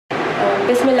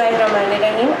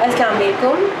बिस्मिल्लाहिर्रहमानिर्रहीम। अस्सलाम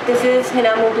वालेकुम। This is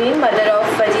Hina Mubeen, mother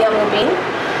of Wajiha मुबीन।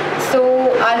 सो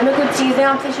आज मैं कुछ चीज़ें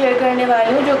आपसे शेयर करने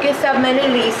वाली हूँ जो कि सब मैंने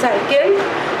रिसाइकिल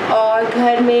और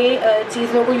घर में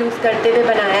चीज़ों को यूज़ करते हुए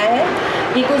बनाया है।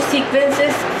 ये कुछ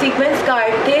सीक्वेंस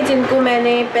कार्ड थे जिनको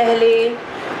मैंने पहले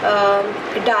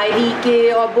डायरी के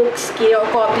और बुक्स के और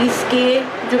कॉपीज़ के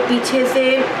जो पीछे से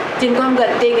जिनको हम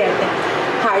गत्ते कहते हैं,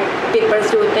 हार्ड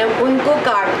पेपर्स जो होते हैं, उनको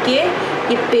काट के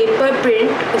ये पेपर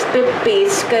प्रिंट उस पर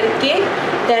पेस्ट करके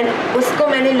देन उसको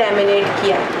मैंने लैमिनेट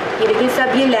किया। ये देखिए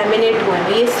सब ये लैमिनेट हुआ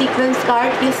है, ये सीक्वेंस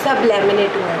कार्ड ये सब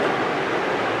लैमिनेट हुआ है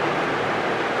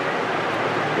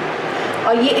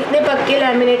और ये इतने पक्के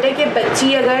लैमिनेट है कि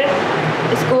बच्ची अगर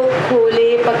इसको खोले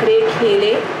पकड़े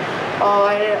खेले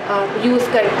और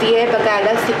यूज़ करती है,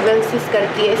 बाकायदा सीक्वेंसेस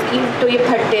करती है इसकी, तो ये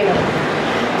फटते नहीं।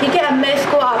 ठीक है, अब मैं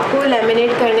इसको आपको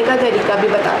लैमिनेट करने का तरीका भी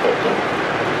बता देती हूँ।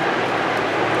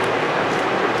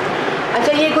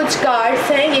 अच्छा, ये कुछ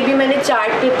कार्ड्स हैं, ये भी मैंने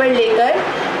चार्ट पेपर लेकर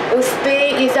उस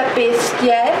पर ये सब पेस्ट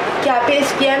किया है। क्या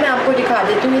पेस्ट किया है मैं आपको दिखा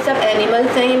देती हूँ। ये सब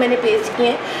एनिमल्स हैं, ये मैंने पेस्ट किए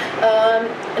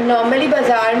हैं। नॉर्मली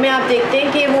बाज़ार में आप देखते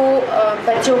हैं कि वो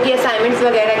बच्चों की असाइनमेंट्स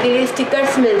वगैरह के लिए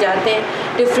स्टिकर्स मिल जाते हैं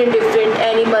डिफरेंट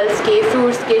एनिमल्स के,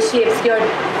 फ्रूट्स के, शेप्स के और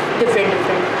डिफरेंट।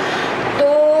 तो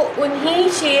उन्हीं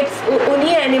शेप्स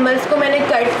उन्हीं एनिमल्स को मैंने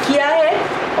कट किया है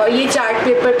और ये चार्ट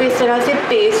पेपर पे इस तरह से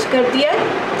पेस्ट कर दिया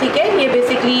है। ठीक है, ये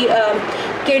बेसिकली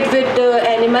किड विद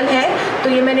एनिमल है, तो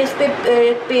ये मैंने इस पर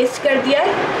पेस्ट कर दिया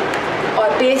है और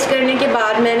पेस्ट करने के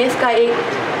बाद मैंने इसका एक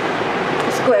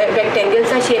स्क्वायर रेक्टेंगल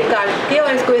सा शेप काट के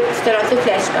और इसको इस तरह से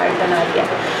फ्लैश कार्ड बना दिया।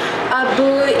 अब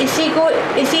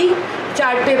इसी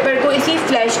चार्ट पेपर को, इसी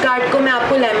फ्लैश कार्ड को मैं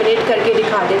आपको लैमिनेट करके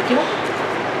दिखा देती हूँ।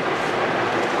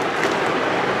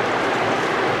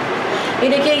 ये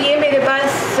देखिए, ये मेरे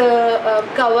पास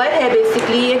कवर है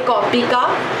बेसिकली ये कॉपी का,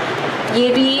 ये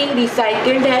भी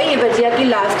रिसाइकिल्ड है। ये वजिया की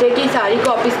लास्ट है कि सारी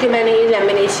कॉपीज़ के मैंने ये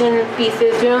लेमिनेशन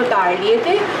पीसेस जो हैं उतार लिए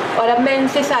थे और अब मैं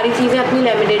इनसे सारी चीज़ें अपनी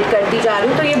लेमिनेट करती जा रही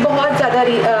हूँ। तो ये बहुत ज़्यादा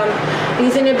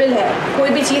रीज़नेबल है, कोई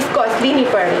भी चीज़ कॉस्टली नहीं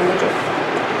पड़ रही मुझे।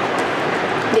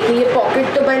 देखिए, ये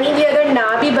पॉकेट तो बनी हुई, अगर ना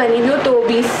भी बनी हुई हो तो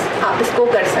भी आप इसको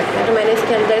कर सकते हैं। तो मैंने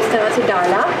इसके अंदर इस तरह से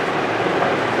डाला।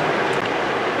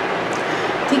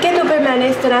 ठीक है, तो फिर मैंने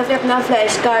इस तरह से अपना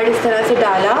फ्लैश कार्ड इस तरह से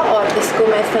डाला और इसको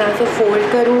मैं इस तरह से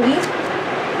फोल्ड करूँगी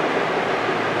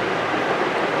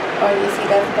और ये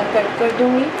सीधा कट कर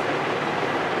दूँगी।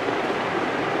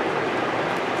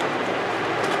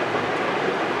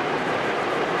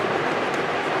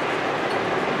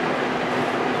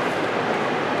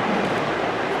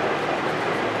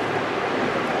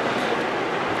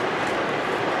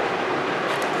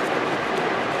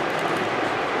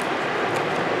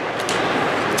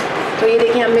 तो ये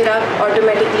देखिए, अब मेरा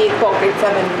ऑटोमेटिकली एक पॉकेट सा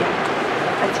बन गया।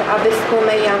 अच्छा, अब इसको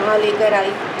मैं यहाँ लेकर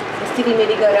आई, इसीलिए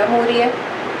मेरी गर्म हो रही है,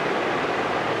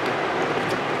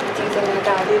 चीज़ें मैं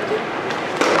हटा देती हूँ।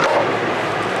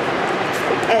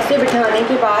 ऐसे बिठाने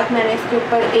के बाद मैंने इसके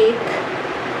ऊपर एक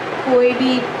कोई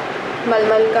भी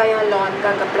मलमल का या लॉन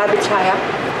का कपड़ा बिछाया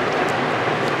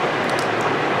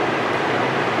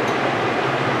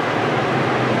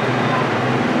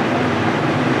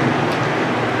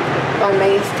और मैं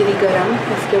इस्त्री गरम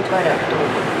इसके ऊपर रख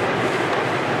दूँगी।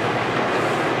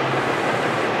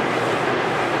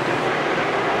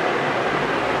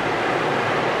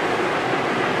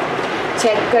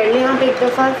 चेक कर लें आप एक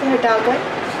दफ़ा से हटाकर।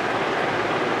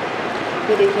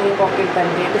 ये देखिए, ये पॉकेट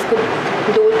बन गई। इसको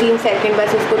 2-3 सेकंड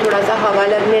बस इसको थोड़ा सा हवा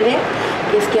लगने दें,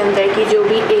 इसके अंदर की जो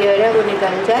भी एयर है वो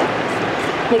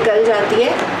निकल जाती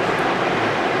है।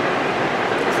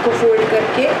 इसको फोल्ड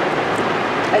करके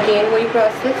अगेन वही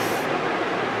प्रोसेस,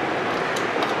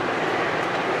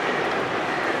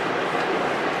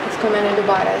 इसको मैंने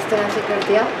दोबारा इस तरह से कर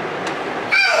दिया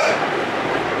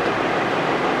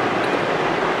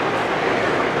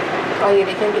और ये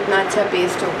देखें कितना अच्छा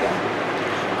पेस्ट हो गया।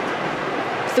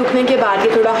 सूखने के बाद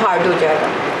ये थोड़ा हार्ड हो जाएगा।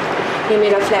 ये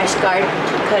मेरा फ्लैश कार्ड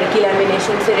घर की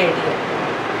लैमिनेशन से रेडी है।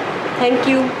 Thank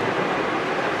you.